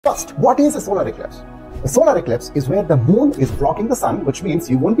First, what is a solar eclipse? A solar eclipse is where the moon is blocking the sun, which means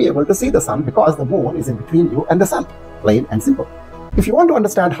you won't be able to see the sun because the moon is in between you and the sun. Plain and simple. If you want to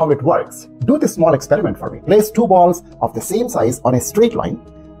understand how it works, do this small experiment for me. Place two balls of the same size on a straight line.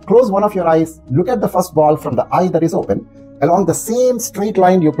 Close one of your eyes. Look at the first ball from the eye that is open. Along the same straight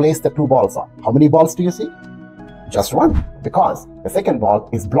line you place the two balls on. How many balls do you see? Just one, because the second ball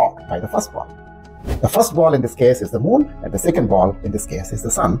is blocked by the first ball. The first ball in this case is the moon, and the second ball in this case is the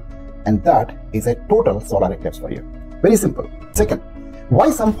sun. And that is a total solar eclipse for you. Very simple. Second,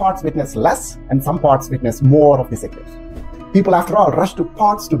 why some parts witness less and some parts witness more of this eclipse? People, after all, rush to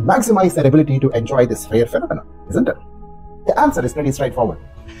parts to maximize their ability to enjoy this rare phenomenon, isn't it? The answer is pretty straightforward.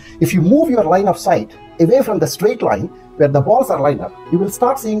 If you move your line of sight away from the straight line where the balls are lined up, you will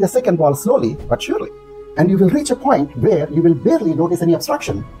start seeing the second ball slowly but surely. And you will reach a point where you will barely notice any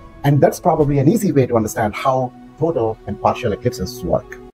obstruction. And that's probably an easy way to understand how total and partial eclipses work.